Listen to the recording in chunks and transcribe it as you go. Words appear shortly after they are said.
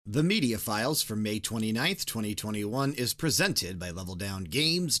The Media Files for May 29th, 2021 is presented by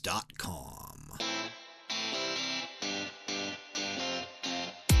LevelDownGames.com.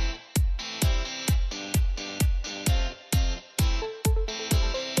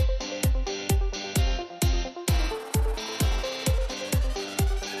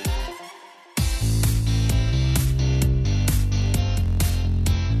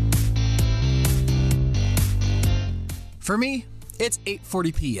 For me, it's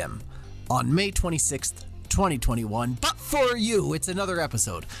 8:40 p.m. on May 26th, 2021. But for you, it's another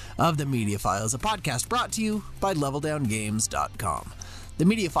episode of The Media Files, a podcast brought to you by LevelDownGames.com. The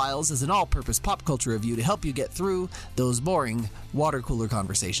Media Files is an all-purpose pop culture review to help you get through those boring water cooler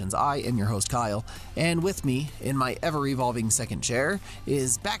conversations. I am your host, Kyle, and with me in my ever-evolving second chair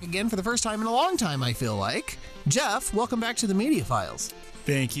is back again for the first time in a long time, I feel like, Jeff. Welcome back to The Media Files.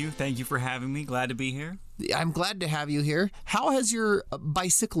 Thank you. Thank you for having me. Glad to be here. I'm glad to have you here. How has your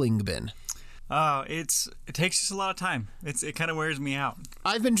bicycling been? It takes just a lot of time. It kind of wears me out.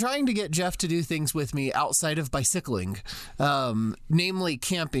 I've been trying to get Jeff to do things with me outside of bicycling, namely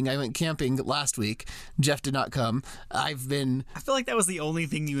camping. I went camping last week. Jeff did not come. I feel like that was the only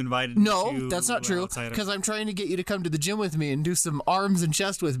thing you invited me to. No, that's not true, because I'm trying to get you to come to the gym with me and do some arms and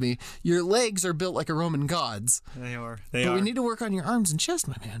chest with me. Your legs are built like a Roman god's. They are. But we need to work on your arms and chest,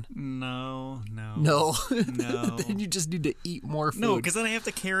 my man. No. Then you just need to eat more food. No, because then I have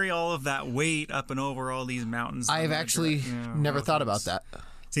to carry all of that weight up and over all these mountains. I've actually never thought about that.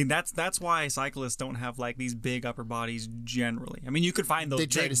 See, that's why cyclists don't have like these big upper bodies generally. I mean, you could find those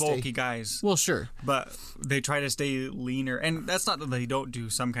big bulky guys. Well, sure. But they try to stay leaner. And that's not that they don't do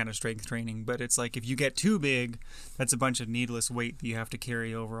some kind of strength training, but it's like if you get too big, that's a bunch of needless weight that you have to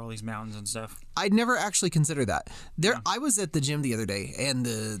carry over all these mountains and stuff. I'd never actually considered that. I was at the gym the other day and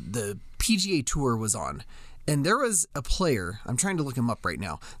the PGA Tour was on. And there was a player, I'm trying to look him up right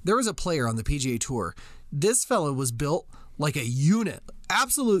now. There was a player on the PGA Tour. This fellow was built like a unit,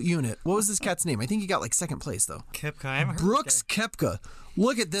 absolute unit. What was this cat's name? I think he got like second place though. Koepka. I haven't heard Brooks Koepka.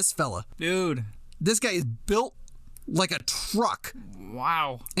 Look at this fella. Dude. This guy is built like a truck.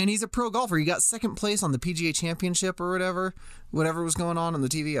 Wow. And he's a pro golfer. He got second place on the PGA Championship or whatever was going on the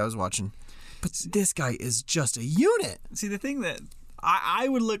TV I was watching. But this guy is just a unit. See, the thing that I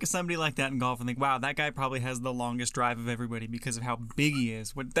would look at somebody like that in golf and think, wow, that guy probably has the longest drive of everybody because of how big he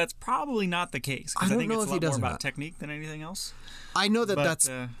is. But that's probably not the case. I don't think know it's if he does more or about not. Technique than anything else. I know that's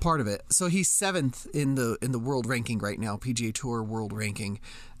part of it. So he's 7th in the world ranking right now, PGA Tour world ranking.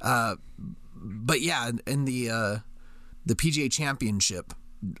 But yeah, in the PGA Championship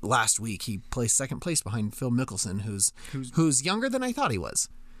last week, he placed second place behind Phil Mickelson, who's younger than I thought he was.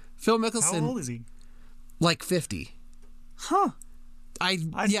 Phil Mickelson. How old is he? Like 50. Huh. I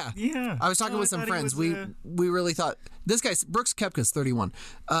was talking with some friends. We really thought this guy Brooks Koepka's 31.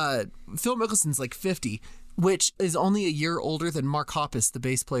 Phil Mickelson's like 50, which is only a year older than Mark Hoppus, the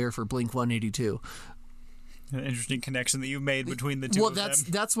bass player for Blink-182. An interesting connection that you made between the two. Well,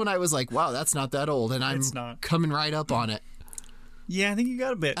 that's when I was like, wow, that's not that old, and I'm coming right up on it. Yeah, I think you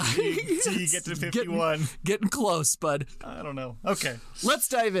got a bit. So you get to 51. Getting close, bud. I don't know. Okay. Let's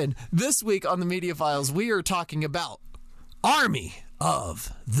dive in. This week on the Media Files, we are talking about Army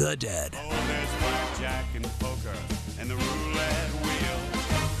of the Dead. Oh, there's blackjack and poker and the roulette wheel.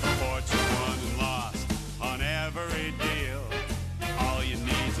 Fortune won and lost on every deal. All you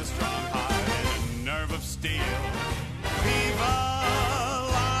need is a strong heart and a nerve of steel. Viva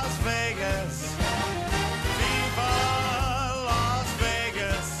Las Vegas. Viva Las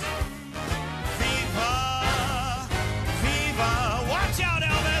Vegas. Viva, Viva. Watch out,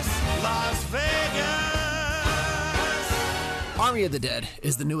 Elvis. Las Vegas. Army of the Dead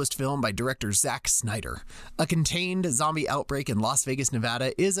is the newest film by director Zack Snyder. A contained zombie outbreak in Las Vegas,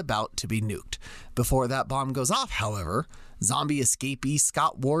 Nevada is about to be nuked. Before that bomb goes off, however, zombie escapee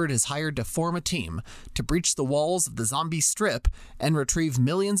Scott Ward is hired to form a team to breach the walls of the zombie strip and retrieve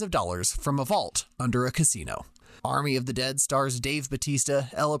millions of dollars from a vault under a casino. Army of the Dead stars Dave Bautista,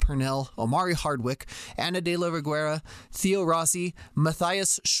 Ella Purnell, Omari Hardwick, Anna de la Reguera, Theo Rossi,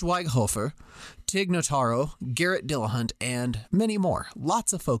 Matthias Schweighofer, Tig Notaro, Garrett Dillahunt, and many more.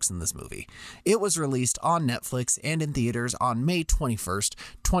 Lots of folks in this movie. It was released on Netflix and in theaters on May 21st,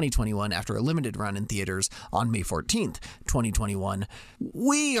 2021, after a limited run in theaters on May 14th, 2021.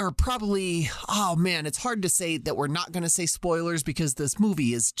 We are probably, it's hard to say that we're not going to say spoilers because this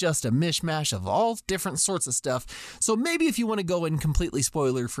movie is just a mishmash of all different sorts of stuff. So maybe if you want to go in completely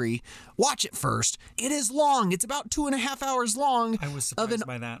spoiler-free, watch it first. It is long. It's about 2.5 hours long. I was surprised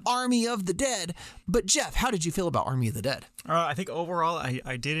by that. Army of the Dead. But Jeff, how did you feel about Army of the Dead? I think overall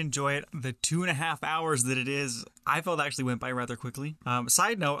I did enjoy it. The 2.5 hours that it is, I felt actually went by rather quickly.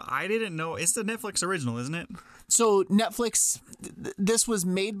 Side note, I didn't know it's the Netflix original, isn't it? So Netflix, this was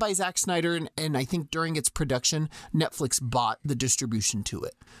made by Zack Snyder, and I think during its production, Netflix bought the distribution to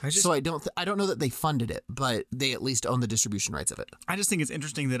it. So I don't know that they funded it, but they at least own the distribution rights of it. I just think it's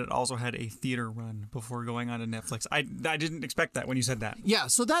interesting that it also had a theater run before going on to Netflix. I didn't expect that when you said that. Yeah,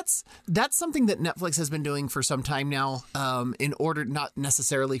 so that's something that Netflix has been doing for some time now, in order, not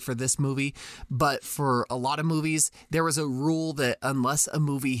necessarily for this movie, but for a lot of movies. There was a rule that unless a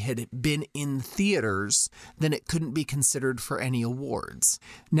movie had been in theaters, then it couldn't be considered for any awards.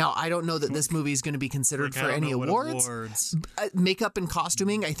 Now, I don't know that this movie is going to be considered for any awards. Makeup and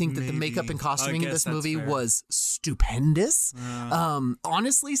costuming, I think that the makeup and costuming in this movie was stupendous.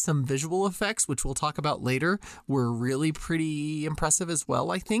 Honestly, some visual effects, which we'll talk about later, were really pretty impressive as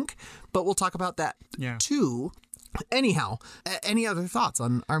well, I think. But we'll talk about that too. Anyhow, any other thoughts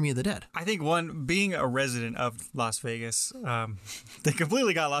on Army of the Dead? I think one, being a resident of Las Vegas, they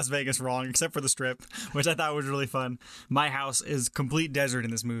completely got Las Vegas wrong, except for the Strip, which I thought was really fun. My house is complete desert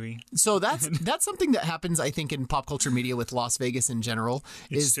in this movie. So that's something that happens, I think, in pop culture media with Las Vegas in general.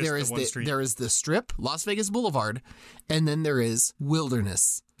 There is the Strip, Las Vegas Boulevard, and then there is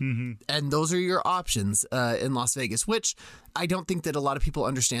Wilderness. Mm-hmm. And those are your options in Las Vegas, which I don't think that a lot of people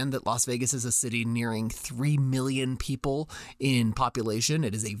understand that Las Vegas is a city nearing 3 million people in population.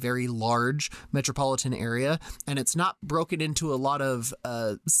 It is a very large metropolitan area, and it's not broken into a lot of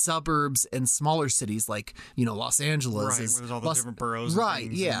suburbs and smaller cities like, Los Angeles. Right, where there's all the different boroughs. Right,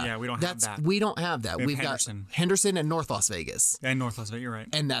 and yeah. Yeah, we don't have that. We don't have that. We've got Henderson and North Las Vegas. And North Las Vegas, you're right.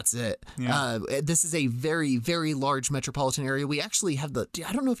 And that's it. Yeah. This is a very, very large metropolitan area. We actually have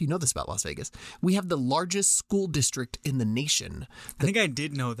I don't know if you know this about Las Vegas. We have the largest school district in the nation. I think I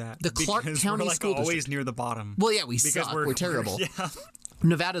did know that. The Clark County we're School always District. near the bottom. Well, yeah, we suck. We're terrible. Yeah.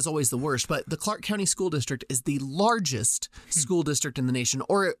 Nevada's always the worst, but the Clark County School District is the largest school district in the nation,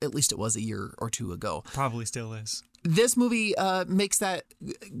 or at least it was a year or two ago. Probably still is. This movie makes that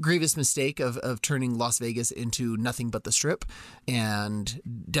grievous mistake of turning Las Vegas into nothing but the Strip and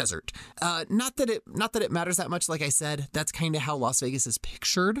desert. Not that it matters that much. Like I said, that's kind of how Las Vegas is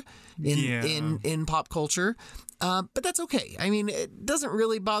pictured in pop culture. But that's okay. I mean, it doesn't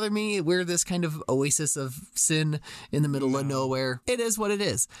really bother me. We're this kind of oasis of sin in the middle of nowhere. It is what it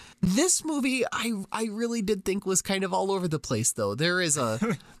is. This movie, I really did think was kind of all over the place, though.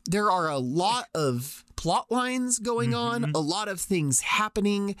 There are a lot of plot lines going on, a lot of things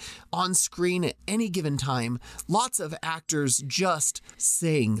happening on screen at any given time, lots of actors just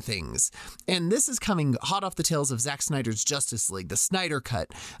saying things. And this is coming hot off the tails of Zack Snyder's Justice League, the Snyder Cut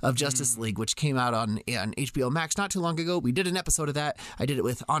of Justice League, which came out on HBO Max not too long ago. We did an episode of that. I did it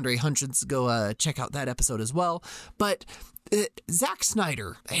with Andre Hutchins. Go check out that episode as well. But Zack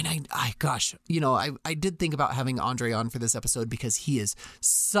Snyder, and I did think about having Andre on for this episode because he is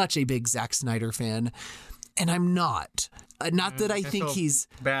such a big Zack Snyder fan, and I'm not. Not that I think he's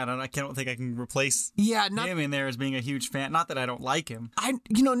bad. I don't think I can replace him in there as being a huge fan. Not that I don't like him.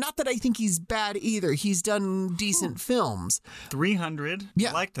 Not that I think he's bad either. He's done decent films. 300,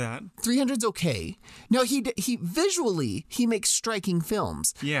 I liked that. 300's okay. Now he visually he makes striking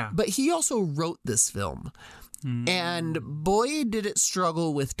films. Yeah, but he also wrote this film. And boy, did it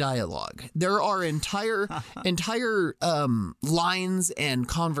struggle with dialogue. There are entire lines and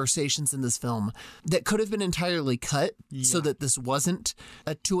conversations in this film that could have been entirely cut so that this wasn't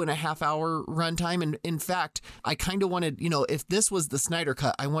a 2.5 hour runtime. And in fact, I kind of wanted, if this was the Snyder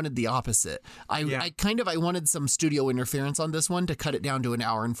Cut, I wanted the opposite. I wanted some studio interference on this one to cut it down to 1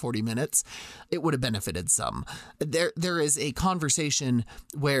 hour and 40 minutes. It would have benefited some. There is a conversation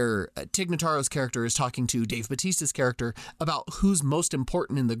where Tig Notaro's character is talking to Dave Bautista's character about who's most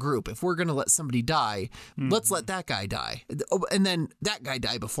important in the group. If we're going to let somebody die, let's let that guy die. And then that guy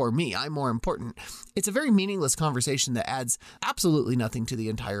die before me. I'm more important. It's a very meaningless conversation that adds absolutely nothing to the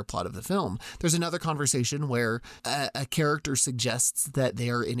entire plot of the film. There's another conversation where a character suggests that they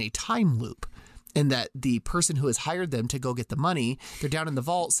are in a time loop. And that the person who has hired them to go get the money, they're down in the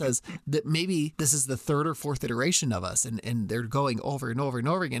vault, says that maybe this is the third or fourth iteration of us. And they're going over and over and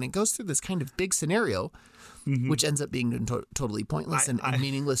over again. It goes through this kind of big scenario, which ends up being totally pointless and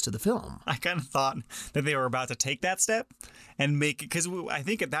meaningless to the film. I kind of thought that they were about to take that step and make it, because I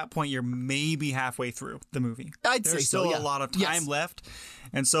think at that point you're maybe halfway through the movie. There's still a lot of time left.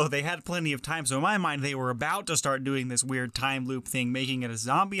 And so they had plenty of time. So in my mind, they were about to start doing this weird time loop thing, making it a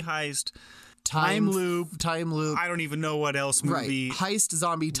zombie heist Time loop. I I don't even know what else movie. Right. Heist,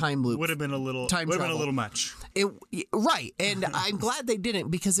 zombie, time loop. Would have been a little. Time would have been a travel. little much. Right, and I'm glad they didn't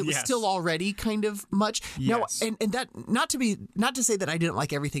because it was Yes. still already kind of much. Yes. No, and that not to say that I didn't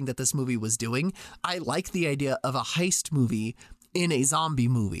like everything that this movie was doing. I like the idea of a heist movie in a zombie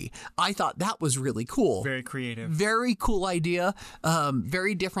movie. I thought that was really cool. Very creative. Very cool idea.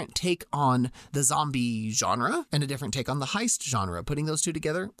 Very different take on the zombie genre and a different take on the heist genre. Putting those two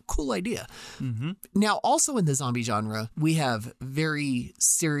together, cool idea. Mm-hmm. Now, also in the zombie genre, we have very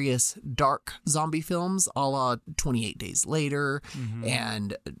serious, dark zombie films, a la 28 Days Later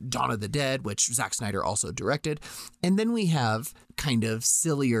and Dawn of the Dead, which Zack Snyder also directed. And then we have kind of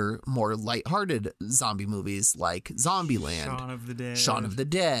sillier, more lighthearted zombie movies like Zombieland, Shaun of the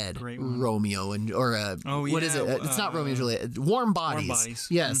Dead. Great one. Romeo and what is it? It's not Romeo and Juliet. Warm Bodies. Warm Bodies.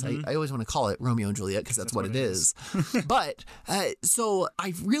 Yes, I always want to call it Romeo and Juliet because that's what it is. But so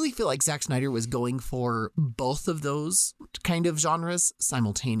I really feel like Zack Snyder was going for both of those kind of genres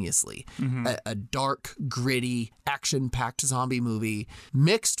simultaneously. A dark, gritty, action-packed zombie movie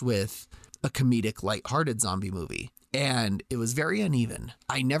mixed with a comedic, lighthearted zombie movie. And it was very uneven.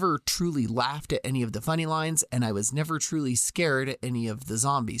 I never truly laughed at any of the funny lines, and I was never truly scared at any of the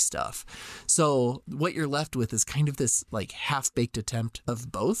zombie stuff. So what you're left with is kind of this like half-baked attempt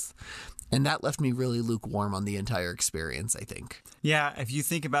of both. And that left me really lukewarm on the entire experience, I think. Yeah, if you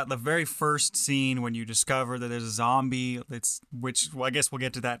think about the very first scene when you discover that there's a zombie, I guess we'll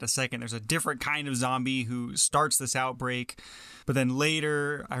get to that in a second. There's a different kind of zombie who starts this outbreak. But then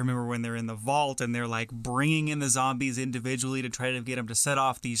later, I remember when they're in the vault and they're like bringing in the zombies individually to try to get them to set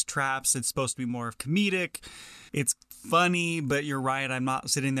off these traps. It's supposed to be more of comedic. It's funny, but you're right. I'm not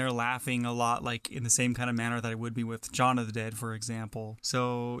sitting there laughing a lot, like in the same kind of manner that I would be with Shaun of the Dead, for example.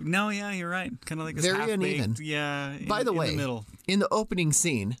 So, no, yeah, you're right. Kind of like this Very uneven. Yeah. By the way, in the middle. In the opening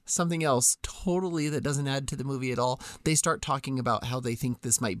scene, something else totally that doesn't add to the movie at all, they start talking about how they think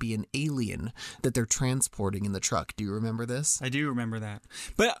this might be an alien that they're transporting in the truck. Do you remember this? I do remember that.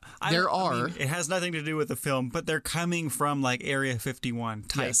 But it has nothing to do with the film, but they're coming from like Area 51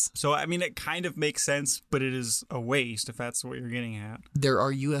 type. Yes. So, I mean, it kind of makes sense, but it is a waste if that's what you're getting at. There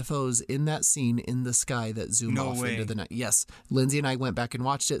are UFOs in that scene in the sky that zoom off into the night. Yes. Lindsay and I went back and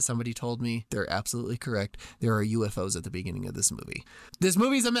watched it. Somebody told me they're absolutely correct. There are UFOs at the beginning of this movie. This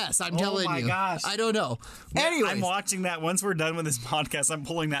movie's a mess. I'm telling you. Oh my gosh. I don't know. Anyway, I'm watching that. Once we're done with this podcast, I'm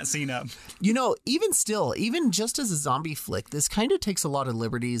pulling that scene up. You know, even still, even just as a zombie flick, this kind of takes a lot of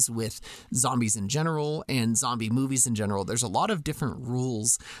liberties with zombies in general and zombie movies in general. There's a lot of different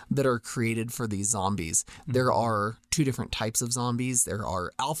rules that are created for these zombies. There are two different types of zombies. There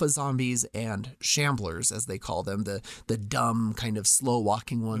are alpha zombies and shamblers, as they call them, the dumb kind of slow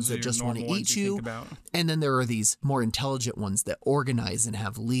walking ones that just want to eat you. And then there are these more intelligent ones that organize and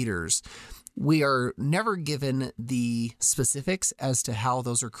have leaders. We are never given the specifics as to how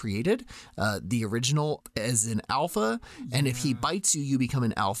those are created. The original is an alpha, and if he bites you, you become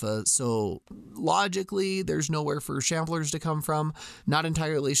an alpha. So logically, there's nowhere for shamblers to come from. Not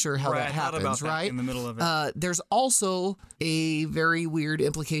entirely sure how that happens, right? In the middle of it. There's also a very weird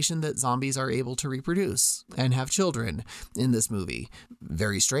implication that zombies are able to reproduce and have children in this movie.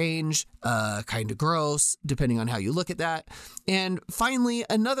 Very strange, kind of gross, depending on how you look at that. And finally,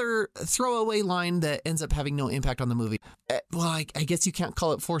 another throwaway line that ends up having no impact on the movie. Well, I guess you can't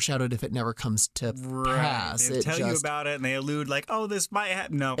call it foreshadowed if it never comes to pass. They tell you about it and they allude like, oh, this might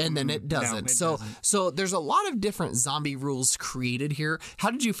happen. No. And then it doesn't. So there's a lot of different zombie rules created here.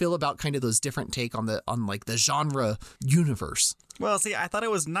 How did you feel about kind of those different take on the genre universe? Well, see, I thought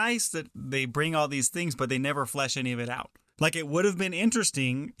it was nice that they bring all these things, but they never flesh any of it out. Like, it would have been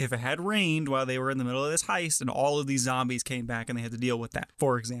interesting if it had rained while they were in the middle of this heist and all of these zombies came back and they had to deal with that,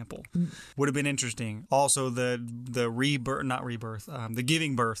 for example. Would have been interesting. Also, the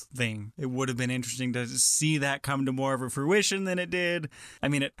giving birth thing. It would have been interesting to see that come to more of a fruition than it did. I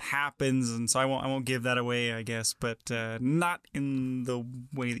mean, it happens, and so I won't give that away, I guess, but not in the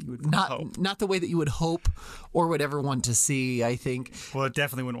way that you would hope. Not the way that you would hope or would ever want to see, I think. Well, I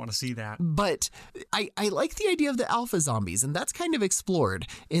definitely wouldn't want to see that. But I like the idea of the alpha zombies. And that's kind of explored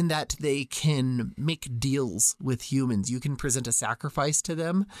in that they can make deals with humans. You can present a sacrifice to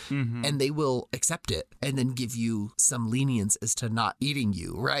them and they will accept it and then give you some lenience as to not eating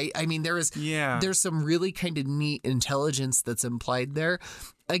you, right? I mean, there's some really kind of neat intelligence that's implied there.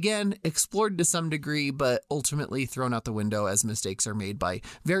 again, explored to some degree, but ultimately thrown out the window as mistakes are made by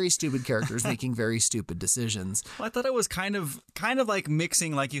very stupid characters making very stupid decisions. Well, I thought it was kind of like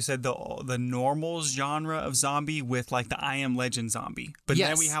mixing, like you said, the normal genre of zombie with like the I Am Legend zombie. But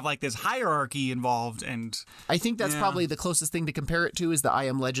then we have like this hierarchy involved, and I think that's probably the closest thing to compare it to is the I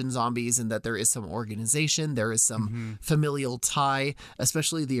Am Legend zombies, and that there is some organization, there is some familial tie,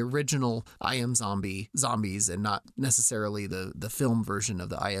 especially the original I Am zombies, and not necessarily the film version of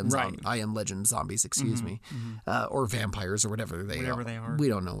the I Am Legend zombies, excuse me, or vampires or whatever they are. We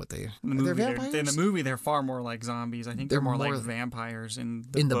don't know what they are. They're vampires? In the movie, they're far more like zombies. I think they're more like vampires in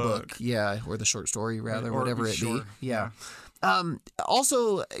the book. Yeah, or the short story rather, or whatever it be. Yeah.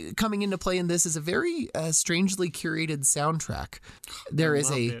 Also coming into play in this is a very strangely curated soundtrack. There is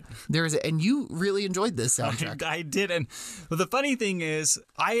and you really enjoyed this soundtrack. I did. And the funny thing is,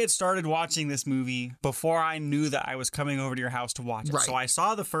 I had started watching this movie before I knew that I was coming over to your house to watch it. Right. So I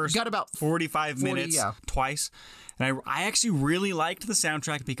saw the first 45 minutes twice. And I actually really liked the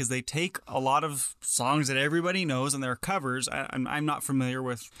soundtrack because they take a lot of songs that everybody knows and they're covers. I'm not familiar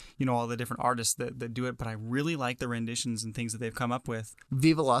with, all the different artists that do it, but I really like the renditions and things that they've come up with.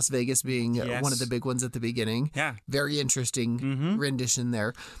 Viva Las Vegas being one of the big ones at the beginning. Yeah. Very interesting rendition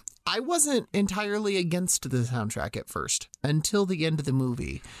there. I wasn't entirely against the soundtrack at first until the end of the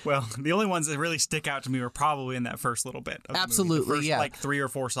movie. Well, the only ones that really stick out to me were probably in that first little bit of Absolutely, the movie. The first, 3 or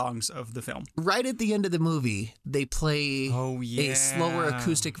 4 songs of the film. Right at the end of the movie, they play a slower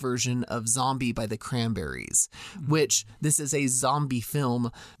acoustic version of Zombie by the Cranberries, which this is a zombie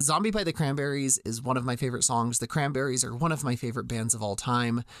film. Zombie by the Cranberries is one of my favorite songs. The Cranberries are one of my favorite bands of all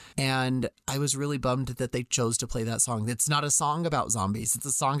time, and I was really bummed that they chose to play that song. It's not a song about zombies. It's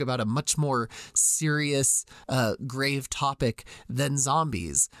a song about a much more serious, grave topic than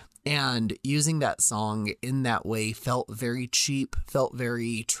zombies. And using that song in that way felt very cheap, felt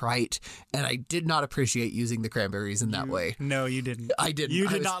very trite, and I did not appreciate using the Cranberries in that way. No, you didn't. I didn't. You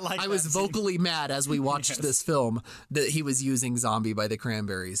did not like that. I was vocally mad as we watched this film that he was using Zombie by the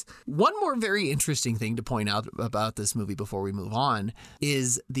Cranberries. One more very interesting thing to point out about this movie before we move on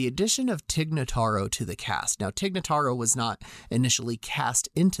is the addition of Tig Notaro to the cast. Now, Tig Notaro was not initially cast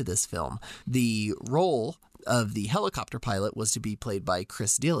into this film. The role of the helicopter pilot was to be played by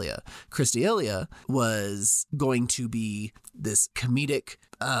Chris D'Elia. Chris D'Elia was going to be this comedic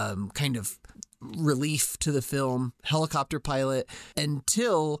kind of relief to the film, helicopter pilot,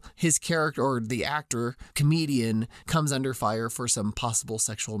 until his character, or the actor, comedian, comes under fire for some possible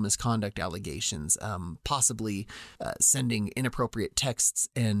sexual misconduct allegations, possibly sending inappropriate texts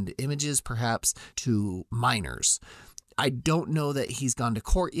and images, perhaps, to minors. I don't know that he's gone to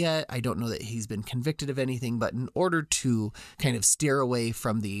court yet. I don't know that he's been convicted of anything, but in order to kind of steer away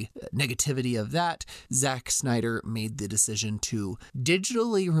from the negativity of that, Zack Snyder made the decision to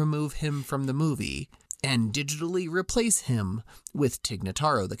digitally remove him from the movie and digitally replace him with Tig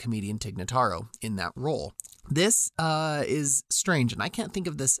Notaro, the comedian Tig Notaro, in that role. This is strange, and I can't think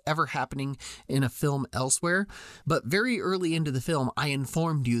of this ever happening in a film elsewhere, but very early into the film, I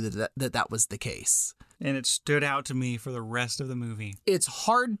informed you that was the case. And it stood out to me for the rest of the movie. It's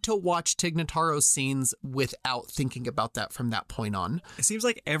hard to watch Tig Notaro's scenes without thinking about that from that point on. It seems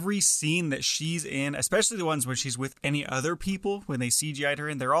like every scene that she's in, especially the ones when she's with any other people, when they CGI'd her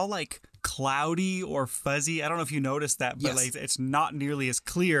in, they're all like cloudy or fuzzy. I don't know if you noticed that, but like it's not nearly as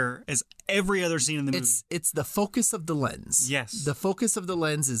clear as every other scene in the movie. It's the focus of the lens. Yes. The focus of the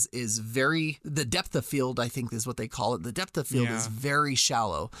lens is very, the depth of field, I think is what they call it. The depth of field is very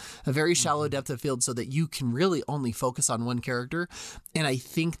shallow, a very shallow depth of field, so that you can really only focus on one character. And I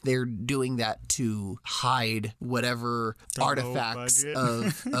think they're doing that to hide whatever artifacts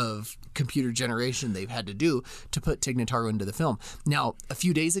of computer generation they've had to do to put Tig Notaro into the film. Now, a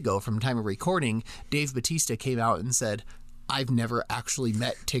few days ago, from time of recording, Dave Bautista came out and said, I've never actually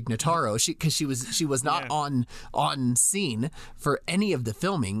met Tig Notaro, because she was not on scene for any of the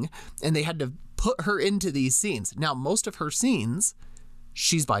filming, and they had to put her into these scenes. Now, most of her scenes,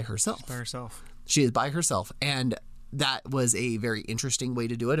 she's by herself. She is by herself, and that was a very interesting way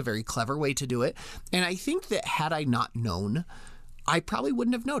to do it, a very clever way to do it. And I think that had I not known, I probably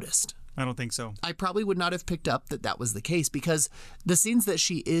wouldn't have noticed. I don't think so. I probably would not have picked up that was the case, because the scenes that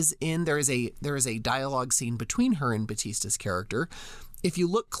she is in, there is a dialogue scene between her and Bautista's character. If you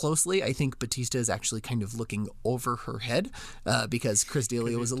look closely, I think Bautista is actually kind of looking over her head because Chris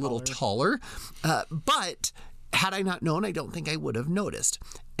D'Elia was a little taller. But had I not known, I don't think I would have noticed.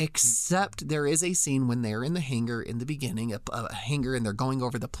 Except there is a scene when they're in the hangar in the beginning, a hangar, and they're going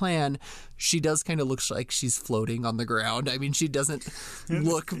over the plan. She does kind of look like she's floating on the ground. I mean, she doesn't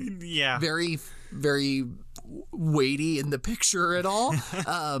look very, very weighty in the picture at all.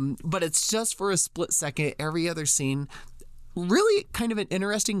 But it's just for a split second. Every other scene, really kind of an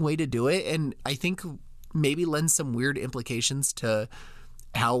interesting way to do it. And I think maybe lends some weird implications to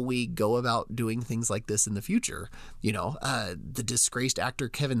how we go about doing things like this in the future. You know, the disgraced actor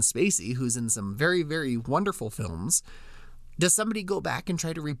Kevin Spacey, who's in some very, very wonderful films. Does somebody go back and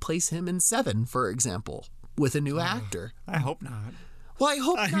try to replace him in Seven, for example, with a new actor? I hope not. Well, I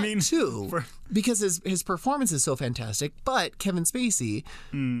hope not too, because his performance is so fantastic. But Kevin Spacey,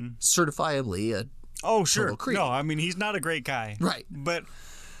 certifiably a total creep. No, I mean, he's not a great guy. Right. But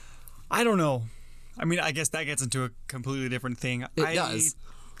I don't know. I mean, I guess that gets into a completely different thing. It does.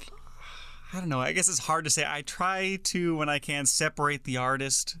 I don't know. I guess it's hard to say. I try to, when I can, separate the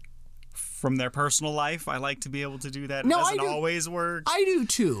artist from their personal life. I like to be able to do that. It doesn't always work. I do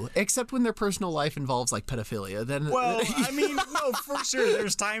too, except when their personal life involves like pedophilia. Then, well, I mean, no, for sure.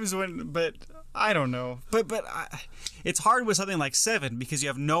 There's times when, but I don't know. But it's hard with something like Seven because you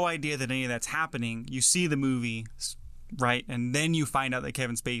have no idea that any of that's happening. You see the movie, right, and then you find out that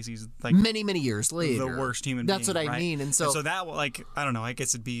Kevin Spacey's like many years later the worst human being. That's what I right? mean, and so that like I don't know. I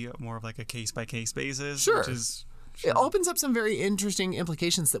guess it'd be more of like a case by case basis. Sure. Which is, It opens up some very interesting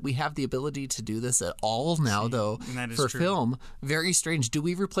implications that we have the ability to do this at all now, though, for film. Very strange. Do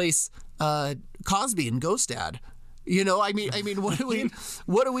we replace Cosby and Ghost Dad? You know, I mean, what do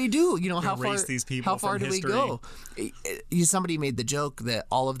we do? You know, how far these people how far from do history. we go? Somebody made the joke that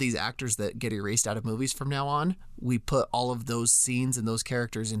all of these actors that get erased out of movies from now on, we put all of those scenes and those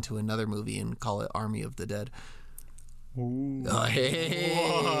characters into another movie and call it Army of the Dead. Ooh. Oh,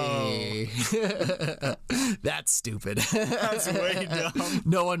 hey. That's stupid. That's way dumb.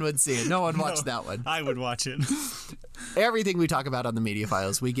 No one would see it. No one watched that one. I would watch it. Everything we talk about on the Media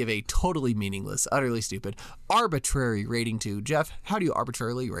Files, we give a totally meaningless, utterly stupid, arbitrary rating to. Jeff, how do you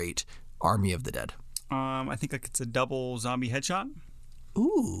arbitrarily rate Army of the Dead? I think like it's a double zombie headshot.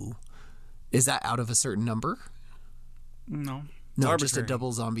 Ooh. Is that out of a certain number? No. No, just a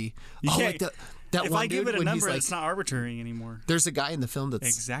double zombie. Like that if one I give dude it a when number, he's like, it's not arbitrary anymore. There's a guy in the film that's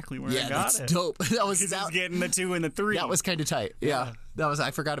Exactly where I got that's it. dope. That was He's getting the 2 and the 3. That was kind of tight. Yeah.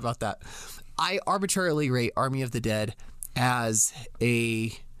 I forgot about that. I arbitrarily rate Army of the Dead as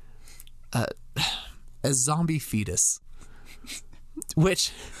a zombie fetus,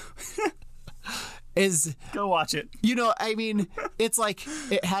 which is Go watch it. You know, I mean, it's like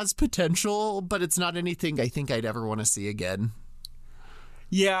it has potential, but it's not anything I think I'd ever want to see again.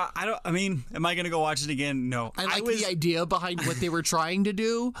 Yeah, I mean, am I going to go watch it again? No. I like the idea behind what they were trying to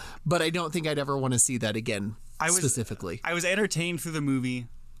do, but I don't think I'd ever want to see that again specifically. I was entertained through the movie.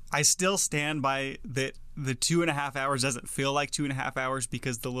 I still stand by that the 2.5 hours doesn't feel like 2.5 hours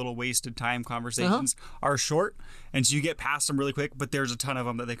because the little wasted time conversations are short, and so you get past them really quick, but there's a ton of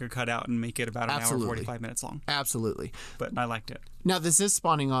them that they could cut out and make it about an hour and 45 minutes long. Absolutely. But I liked it. Now, this is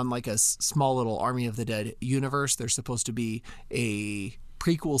spawning on like a small little Army of the Dead universe. There's supposed to be a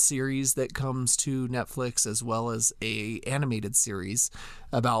prequel series that comes to Netflix, as well as a animated series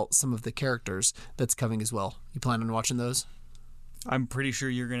about some of the characters that's coming as well. You plan on watching those? I'm pretty sure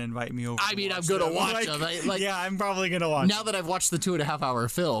you're going to invite me over. I mean, I'm going to watch them. Yeah, I'm probably going to watch now that I've watched the 2.5 hour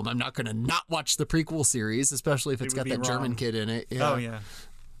film, I'm not going to not watch the prequel series, especially if it's got that German kid in it. Yeah. Oh, yeah.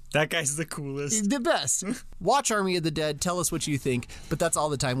 That guy's the coolest. The best. Watch Army of the Dead. Tell us what you think. But that's all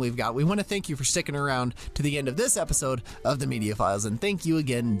the time we've got. We want to thank you for sticking around to the end of this episode of the Media Files. And thank you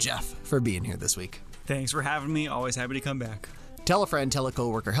again, Jeff, for being here this week. Thanks for having me. Always happy to come back. Tell a friend, tell a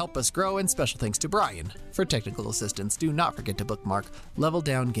coworker, help us grow, and special thanks to Brian for technical assistance. Do not forget to bookmark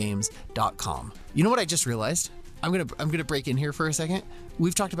leveldowngames.com. You know what I just realized? I'm gonna break in here for a second.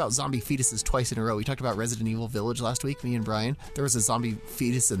 We've talked about zombie fetuses twice in a row. We talked about Resident Evil Village last week, me and Brian. There was a zombie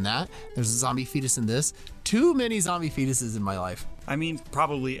fetus in that. There's a zombie fetus in this. Too many zombie fetuses in my life. I mean,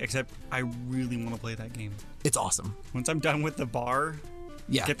 probably, except I really want to play that game. It's awesome. Once I'm done with the bar,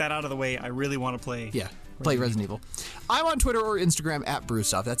 get that out of the way. I really want to play. Yeah. Play Resident Evil. I'm on Twitter or Instagram at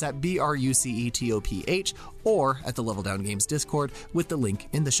Brucetoph. That's at BRUCETOPH, or at the Level Down Games Discord with the link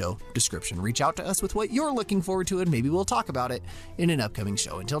in the show description. Reach out to us with what you're looking forward to, and maybe we'll talk about it in an upcoming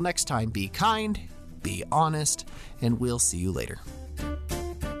show. Until next time, be kind, be honest, and we'll see you later.